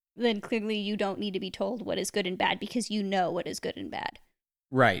clearly you don't need to be told what is good and bad, because you know what is good and bad.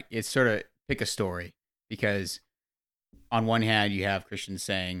 Right. It's sort of pick a story, because on one hand you have Christians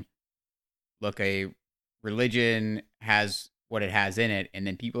saying, look, a religion has what it has in it, and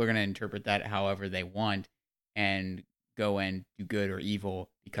then people are going to interpret that however they want and go and do good or evil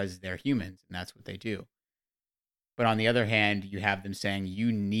because they're humans and that's what they do. But on the other hand, you have them saying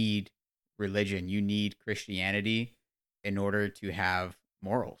you need religion, you need Christianity in order to have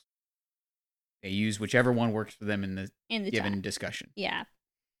morals. They use whichever one works for them in the given time. discussion. Yeah.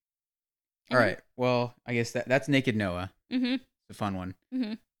 All right. Well, I guess that's Naked Noah. Mm-hmm. It's a fun one.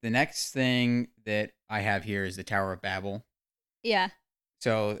 Mm-hmm. The next thing that I have here is the Tower of Babel. Yeah.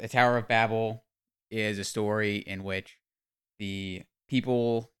 So the Tower of Babel is a story in which the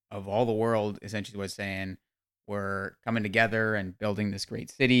people of all the world, essentially what's saying, were coming together and building this great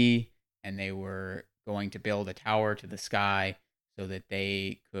city, and they were going to build a tower to the sky so that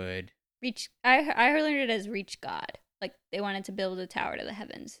they could reach. I learned it as reach God. Like, they wanted to build a tower to the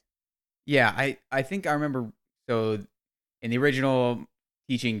heavens. Yeah, I think I remember. So in the original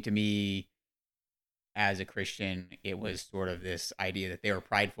teaching to me as a Christian, it was sort of this idea that they were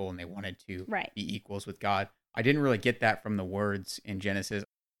prideful and they wanted to be equals with God. I didn't really get that from the words in Genesis.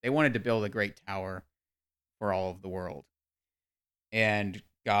 They wanted to build a great tower for all of the world. And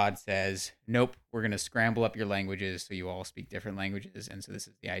God says, nope, we're going to scramble up your languages so you all speak different languages. And so this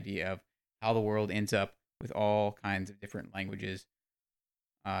is the idea of how the world ends up with all kinds of different languages.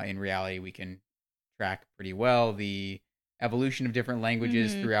 In reality, we can track pretty well the evolution of different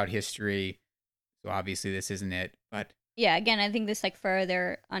languages throughout history. So obviously this isn't it, but yeah, again, I think this like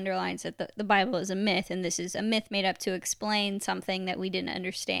further underlines that the Bible is a myth, and this is a myth made up to explain something that we didn't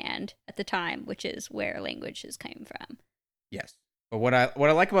understand at the time, which is where languages came from. yes. But what I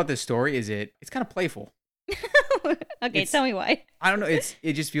like about this story is it's kind of playful. Okay, tell me why. I don't know.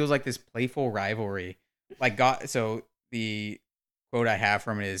 It just feels like this playful rivalry. Like God. So the quote I have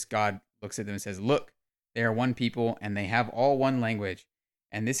from it is God looks at them and says, "Look, they are one people, and they have all one language,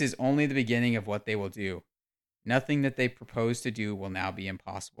 and this is only the beginning of what they will do. Nothing that they propose to do will now be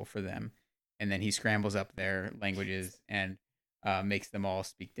impossible for them." And then he scrambles up their languages and makes them all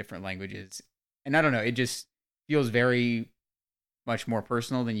speak different languages. And I don't know. It just feels very much more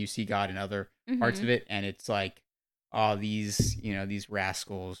personal than you see God in other parts of it. And it's like, oh, these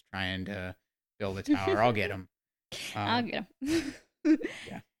rascals trying to build a tower. I'll get them. I'll get them.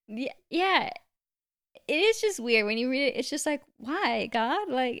 Yeah. Yeah. It is just weird when you read it. It's just like, why, God?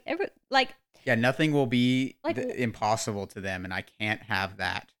 Yeah, nothing will be impossible to them, and I can't have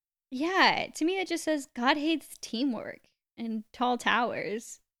that. Yeah, to me, it just says God hates teamwork and tall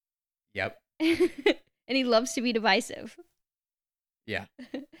towers. Yep. And he loves to be divisive. Yeah.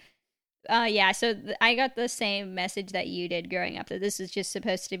 Yeah, so I got the same message that you did growing up, that this is just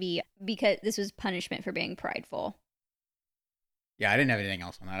supposed to be because this was punishment for being prideful. Yeah, I didn't have anything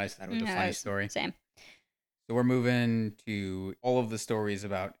else on that. I just thought it was a funny story. Same. So we're moving to all of the stories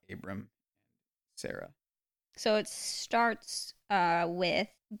about Abram and Sarah. So it starts with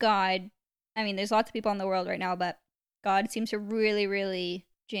God. I mean, there's lots of people in the world right now, but God seems to really, really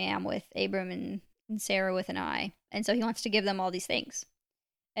jam with Abram and Sarah with an I. And so he wants to give them all these things.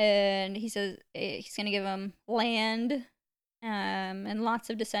 And he says he's going to give them land and lots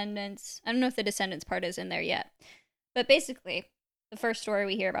of descendants. I don't know if the descendants part is in there yet. But basically, the first story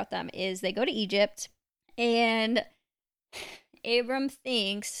we hear about them is they go to Egypt, and Abram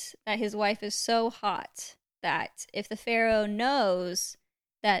thinks that his wife is so hot that if the Pharaoh knows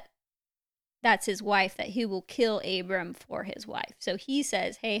that that's his wife, that he will kill Abram for his wife. So he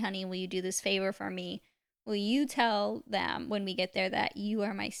says, hey, honey, will you do this favor for me? Will you tell them when we get there that you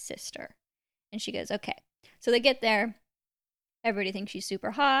are my sister? And she goes, okay. So they get there. Everybody thinks she's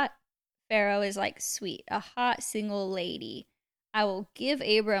super hot. Pharaoh is like, sweet, a hot single lady. I will give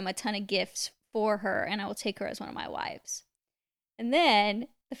Abram a ton of gifts for her, and I will take her as one of my wives. And then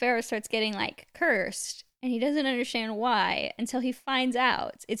the Pharaoh starts getting like cursed, and he doesn't understand why until he finds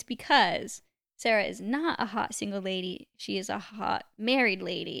out it's because Sarah is not a hot single lady. She is a hot married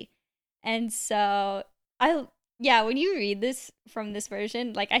lady. And so when you read this from this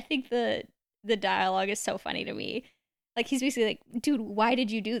version, like, I think the dialogue is so funny to me. Like, he's basically like, dude, why did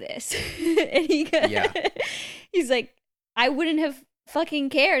you do this? And he's like, I wouldn't have fucking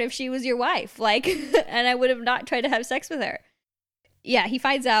cared if she was your wife. Like, and I would have not tried to have sex with her. Yeah, he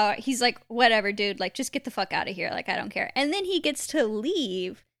finds out. He's like, whatever, dude. Like, just get the fuck out of here. Like, I don't care. And then he gets to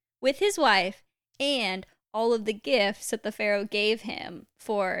leave with his wife and all of the gifts that the Pharaoh gave him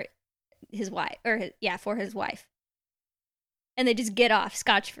for his wife. For his wife. And they just get off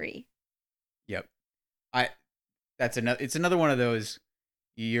scotch-free. Yep. It's another one of those,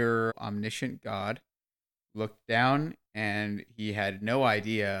 your omniscient God looked down and he had no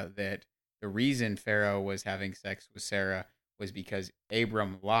idea that the reason Pharaoh was having sex with Sarah was because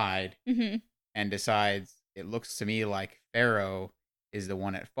Abram lied and decides, it looks to me like Pharaoh is the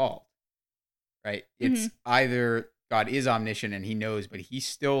one at fault, right? It's either God is omniscient and he knows, but he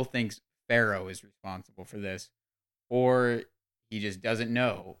still thinks Pharaoh is responsible for this, or he just doesn't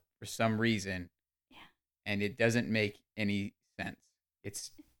know for some reason. Yeah. And it doesn't make any sense.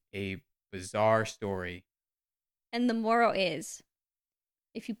 It's a bizarre story. And the moral is,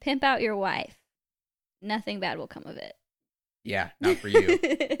 if you pimp out your wife, nothing bad will come of it. Yeah, not for you.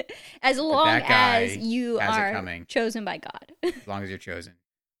 As long as you are chosen by God. As long as you're chosen.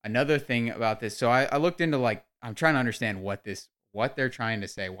 Another thing about this, so I looked into, like, I'm trying to understand what they're trying to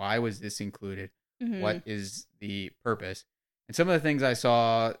say. Why was this included? What is the purpose? And some of the things I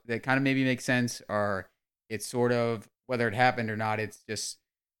saw that kind of maybe make sense are, it's sort of, whether it happened or not, it's just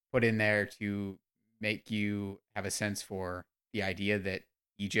put in there to make you have a sense for the idea that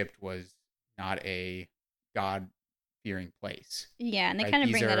Egypt was not a God-fearing place. Yeah, and they kind of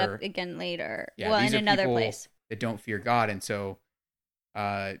bring that up again later. Yeah, well, these in another place that don't fear God, and so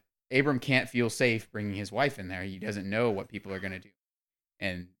Abram can't feel safe bringing his wife in there. He doesn't know what people are going to do,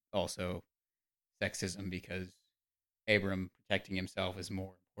 and also sexism, because Abram protecting himself is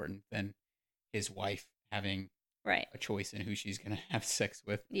more important than his wife having Right. a choice in who she's going to have sex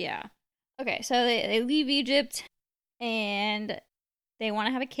with. Yeah. Okay, so they leave Egypt and they want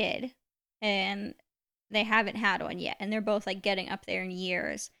to have a kid, and they haven't had one yet, and they're both like getting up there in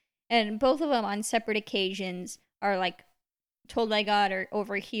years, and both of them on separate occasions are like told by God or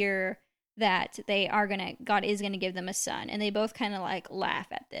overhear that God is gonna give them a son, and they both kind of like laugh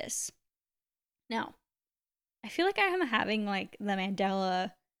at this. Now, I feel like I am having like the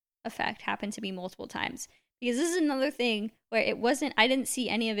Mandela effect happen to me multiple times, because this is another thing where I didn't see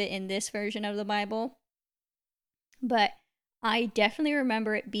any of it in this version of the Bible, but I definitely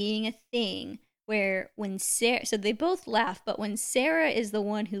remember it being a thing where when Sarah, so they both laugh, but when Sarah is the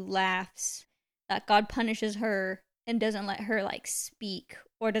one who laughs, that God punishes her and doesn't let her like speak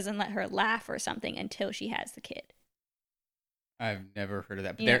or doesn't let her laugh or something until she has the kid. I've never heard of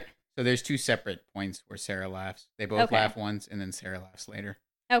that. But Yeah. there's two separate points where Sarah laughs. They both laugh once, and then Sarah laughs later.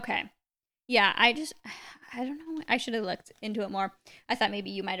 Okay. Yeah, I don't know. I should have looked into it more. I thought maybe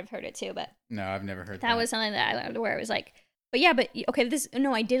you might have heard it too, but No, I've never heard that. that was something that I learned where it was like,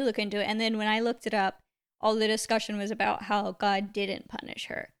 I did look into it, and then when I looked it up, all the discussion was about how God didn't punish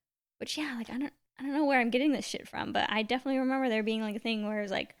her. Which, yeah, like I don't know where I'm getting this shit from, but I definitely remember there being like a thing where it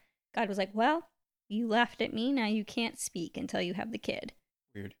was like God was like, well, you laughed at me, now you can't speak until you have the kid.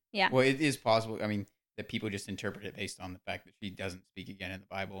 Weird. Yeah. Well, it is possible. I mean, that people just interpret it based on the fact that she doesn't speak again in the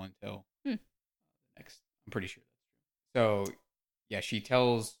Bible until next. I'm pretty sure that's true. So, yeah, she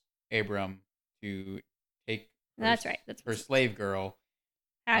tells Abram to take That's right. That's her slave girl,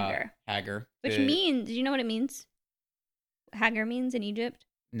 Hagar. Hagar. Which means, do you know what it means? Hagar means in Egypt?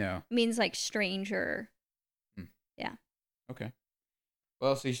 No. It means like stranger. Yeah. Okay.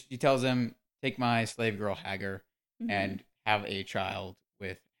 Well, so she tells him, take my slave girl Hagar and have a child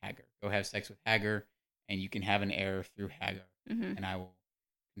with Hagar. Go have sex with Hagar, and you can have an heir through Hagar, and I will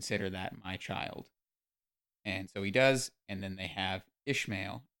consider that my child. And so he does, and then they have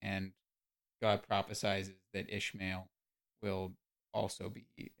Ishmael, and God prophesizes that Ishmael will also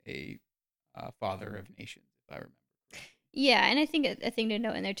be a father of nations, if I remember correctly. Yeah, and I think a thing to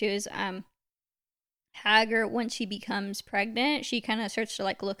note in there too is Hagar, once she becomes pregnant, she kind of starts to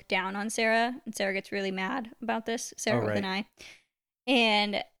like look down on Sarah, and Sarah gets really mad about this. Sarah with an I,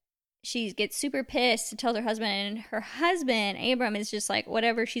 and she gets super pissed and tells her husband, and her husband Abram is just like,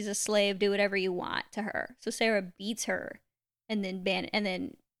 whatever, she's a slave, do whatever you want to her. So Sarah beats her, and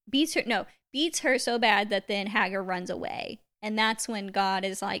then beats her so bad that then Hagar runs away, and that's when God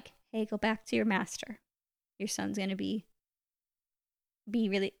is like, hey, go back to your master. Your son's gonna be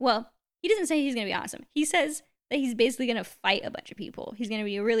really well. He doesn't say he's going to be awesome. He says that he's basically going to fight a bunch of people. He's going to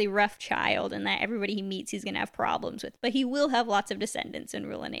be a really rough child, and that everybody he meets he's going to have problems with. But he will have lots of descendants and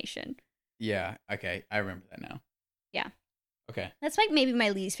rule a nation. Yeah, okay. I remember that now. Yeah. Okay. That's like maybe my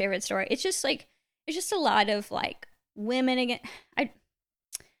least favorite story. It's just a lot of like women again.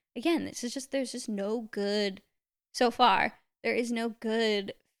 There's just no good, so far, there is no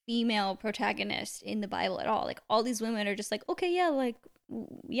good female protagonist in the Bible at all. Like all these women are just like, okay, yeah, like,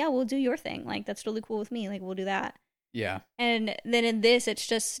 yeah, we'll do your thing. Like, that's totally cool with me. Like, we'll do that. Yeah. And then in this, it's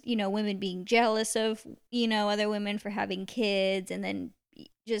just, women being jealous of, other women for having kids. And then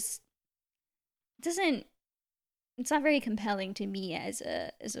just it's not very compelling to me as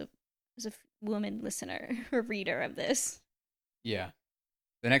a woman listener or reader of this. Yeah.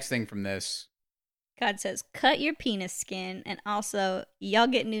 The next thing from this, God says, cut your penis skin, and also, y'all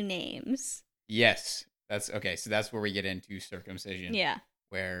get new names. Yes. That's okay. So that's where we get into circumcision. Yeah.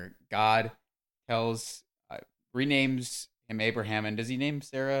 Where God renames him Abraham, and does he name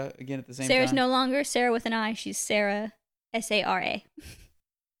Sarah again at the same time? Sarah's no longer Sarah with an I. She's Sarah, Sara.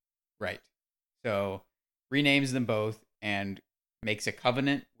 Right. So renames them both and makes a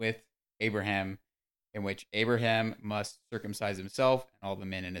covenant with Abraham, in which Abraham must circumcise himself and all the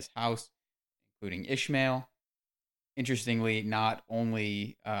men in his house, including Ishmael. Interestingly, not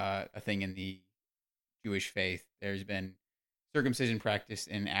only a thing in the Jewish faith, there's been circumcision practiced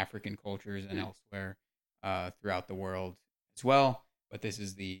in African cultures and elsewhere throughout the world as well, but this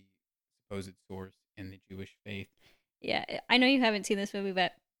is the supposed source in the Jewish faith. Yeah, I know you haven't seen this movie,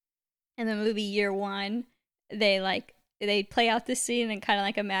 but in the movie Year One, they play out this scene and kind of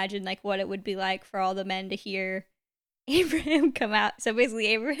like imagine like what it would be like for all the men to hear Abraham come out. So basically,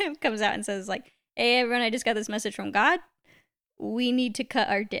 Abraham comes out and says like, "Hey, everyone, I just got this message from God. We need to cut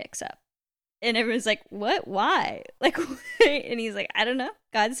our dicks up." And everyone's like, what? Why? Like, and he's like, I don't know.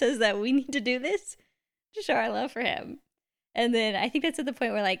 God says that we need to do this to show our love for him. And then I think that's at the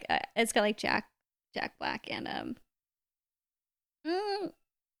point where, like, it's got, like, Jack Black and,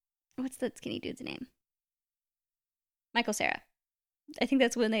 what's that skinny dude's name? Michael Cera. I think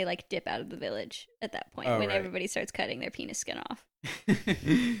that's when they like dip out of the village at that point, Oh, when right. everybody starts cutting their penis skin off.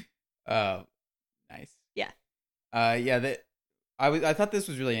 Oh, nice. Yeah. Yeah. That I thought this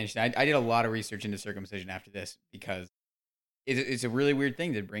was really interesting. I did a lot of research into circumcision after this because it's a really weird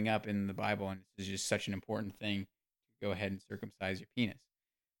thing to bring up in the Bible, and it's just such an important thing to go ahead and circumcise your penis.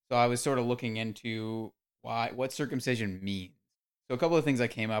 So I was sort of looking into what circumcision means. So a couple of things I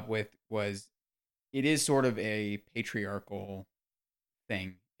came up with was it is sort of a patriarchal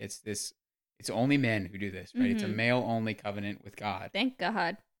thing. It's only men who do this, right? It's a Mhm. male only covenant with God. Thank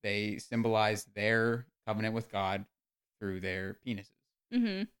God. They symbolize their covenant with God through their penises.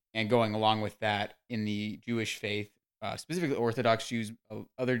 Mm-hmm. And going along with that, in the Jewish faith, specifically Orthodox Jews,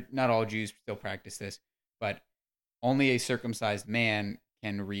 not all Jews still practice this, but only a circumcised man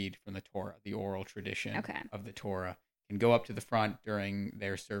can read from the Torah, the oral tradition of the Torah, can go up to the front during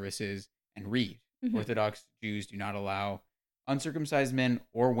their services and read. Mhm. Orthodox Jews do not allow uncircumcised men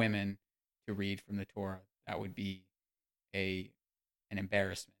or women to read from the Torah. That would be an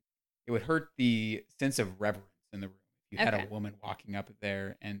embarrassment. It would hurt the sense of reverence in the room if you had a woman walking up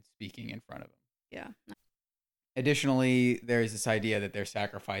there and speaking in front of them. Yeah. Additionally, there's this idea that they're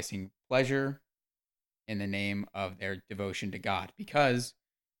sacrificing pleasure in the name of their devotion to God, because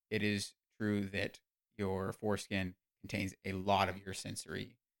it is true that your foreskin contains a lot of your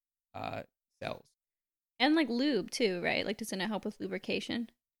sensory cells. And like lube too, right? Like, doesn't it help with lubrication?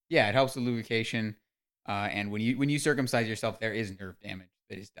 Yeah, it helps with lubrication. And when you circumcise yourself, there is nerve damage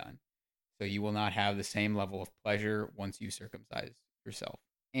that is done. So you will not have the same level of pleasure once you circumcise yourself.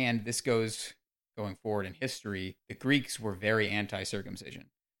 And this goes going forward in history. The Greeks were very anti-circumcision.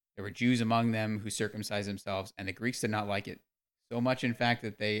 There were Jews among them who circumcised themselves, and the Greeks did not like it so much, in fact,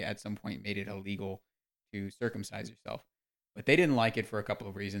 that they at some point made it illegal to circumcise yourself. But they didn't like it for a couple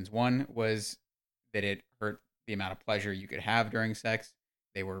of reasons. One was that it hurt the amount of pleasure you could have during sex.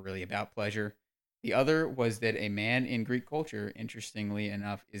 They were really about pleasure. The other was that a man in Greek culture, interestingly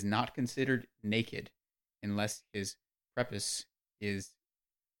enough, is not considered naked unless his prepuce is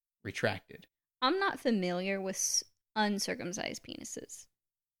retracted. I'm not familiar with uncircumcised penises.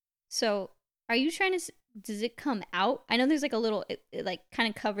 So, are you trying to? Does it come out? I know there's like a little, it like kind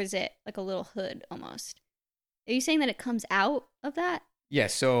of covers it, like a little hood almost. Are you saying that it comes out of that?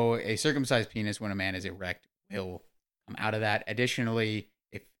 Yes. So a circumcised penis, when a man is erect, will come out of that. Additionally,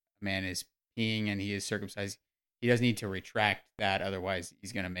 if a man is peeing and he is circumcised, he does need to retract that. Otherwise,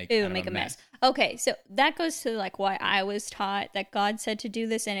 he's going to make a mess. Okay, so that goes to like why I was taught that God said to do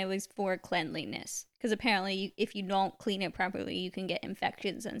this, and it was for cleanliness. Because apparently, if you don't clean it properly, you can get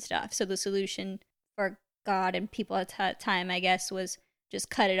infections and stuff. So the solution for God and people at that time, I guess, was just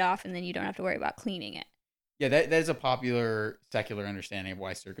cut it off, and then you don't have to worry about cleaning it. Yeah, that is a popular secular understanding of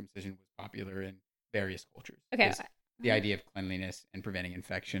why circumcision was popular in various cultures. Okay. The idea of cleanliness and preventing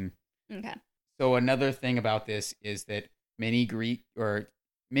infection. Okay. So another thing about this is that many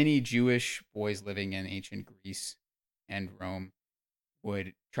Jewish boys living in ancient Greece and Rome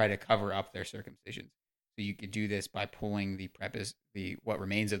would try to cover up their circumcisions. So you could do this by pulling the prepuce, what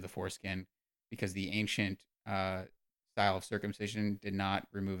remains of the foreskin, because the ancient style of circumcision did not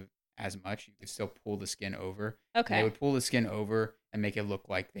remove as much. You could still pull the skin over. Okay. And they would pull the skin over and make it look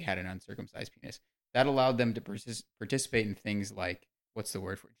like they had an uncircumcised penis. That allowed them to participate in things like, what's the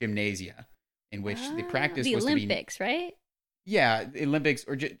word for it? Gymnasia, in which the practice was the Olympics, right? Yeah, the Olympics,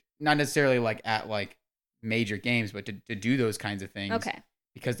 or not necessarily like at like major games, but to do those kinds of things. Okay.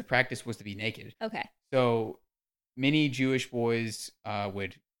 Because the practice was to be naked. Okay. So many Jewish boys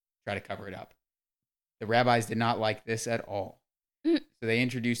would try to cover it up. The rabbis did not like this at all. So they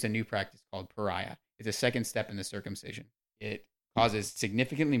introduced a new practice called pariah. It's a second step in the circumcision. It causes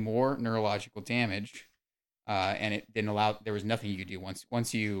significantly more neurological damage, and it didn't allow. There was nothing you could do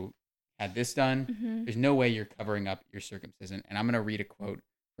once you had this done. Mm-hmm. There's no way you're covering up your circumcision. And I'm going to read a quote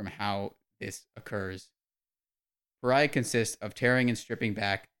from how this occurs. Pariah consists of tearing and stripping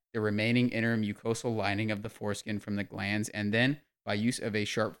back the remaining inner mucosal lining of the foreskin from the glands, and then, by use of a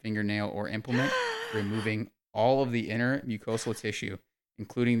sharp fingernail or implement, removing all of the inner mucosal tissue,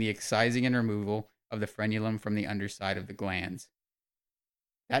 including the excising and removal of the frenulum from the underside of the glands.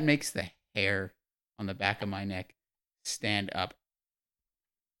 That makes the hair on the back of my neck stand up.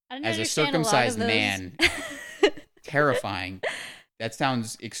 As a circumcised man, terrifying. That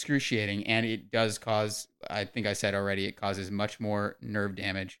sounds excruciating, and it does cause, I think I said already, it causes much more nerve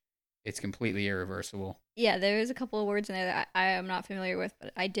damage. It's completely irreversible. Yeah, there is a couple of words in there that I am not familiar with,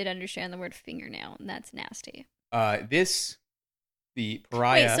 but I did understand the word fingernail, and that's nasty. The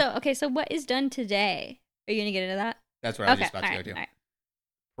pariah... Wait, so what is done today? Are you going to get into that? That's what I was just about to go to. Right.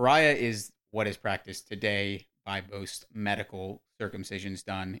 Pariah is what is practiced today by most medical circumcisions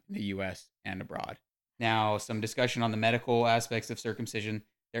done in the U.S. and abroad. Now, some discussion on the medical aspects of circumcision.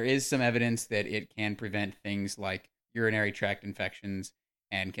 There is some evidence that it can prevent things like urinary tract infections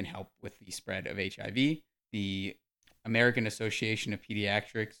and can help with the spread of HIV. The American Association of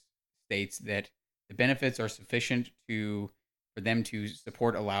Pediatrics states that the benefits are sufficient for them to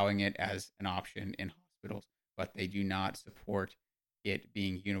support allowing it as an option in hospitals, but they do not support it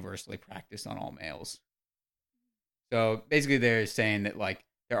being universally practiced on all males. So basically they're saying that like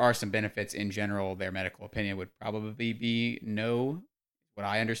there are some benefits in general. Their medical opinion would probably be no, what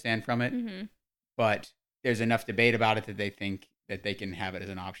I understand from it. Mm-hmm. But there's enough debate about it that they think that they can have it as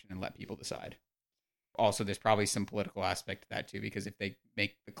an option and let people decide. Also, there's probably some political aspect to that too, because if they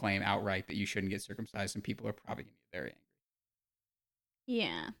make the claim outright that you shouldn't get circumcised, some people are probably going to be very angry.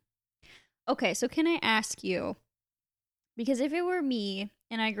 Yeah. Okay, so can I ask you, because if it were me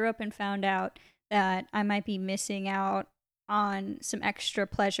and I grew up and found out that I might be missing out on some extra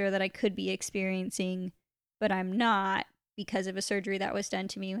pleasure that I could be experiencing, but I'm not because of a surgery that was done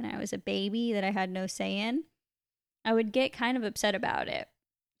to me when I was a baby that I had no say in, I would get kind of upset about it.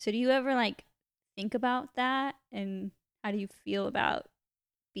 So do you ever like think about that, and how do you feel about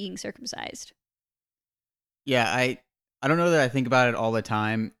being circumcised? Yeah, I don't know that I think about it all the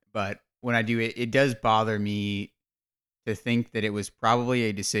time, but when I do, it does bother me to think that it was probably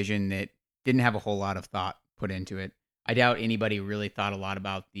a decision that didn't have a whole lot of thought put into it. I doubt anybody really thought a lot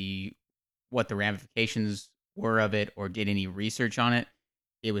about what the ramifications were of it or did any research on it.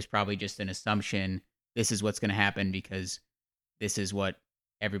 It was probably just an assumption. This is what's going to happen because this is what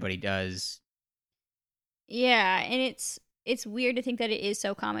everybody does. Yeah, and it's weird to think that it is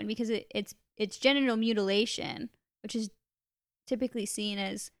so common because it's genital mutilation, which is typically seen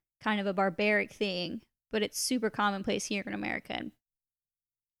as kind of a barbaric thing, but it's super commonplace here in America.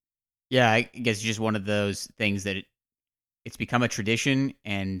 Yeah, I guess it's just one of those things that it's become a tradition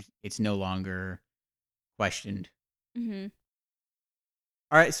and it's no longer questioned. Mm-hmm.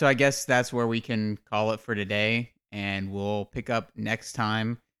 All right, so I guess that's where we can call it for today, and we'll pick up next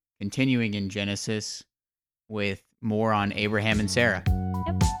time, continuing in Genesis with more on Abraham and Sarah.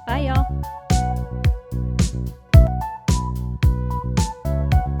 Yep. Bye, y'all.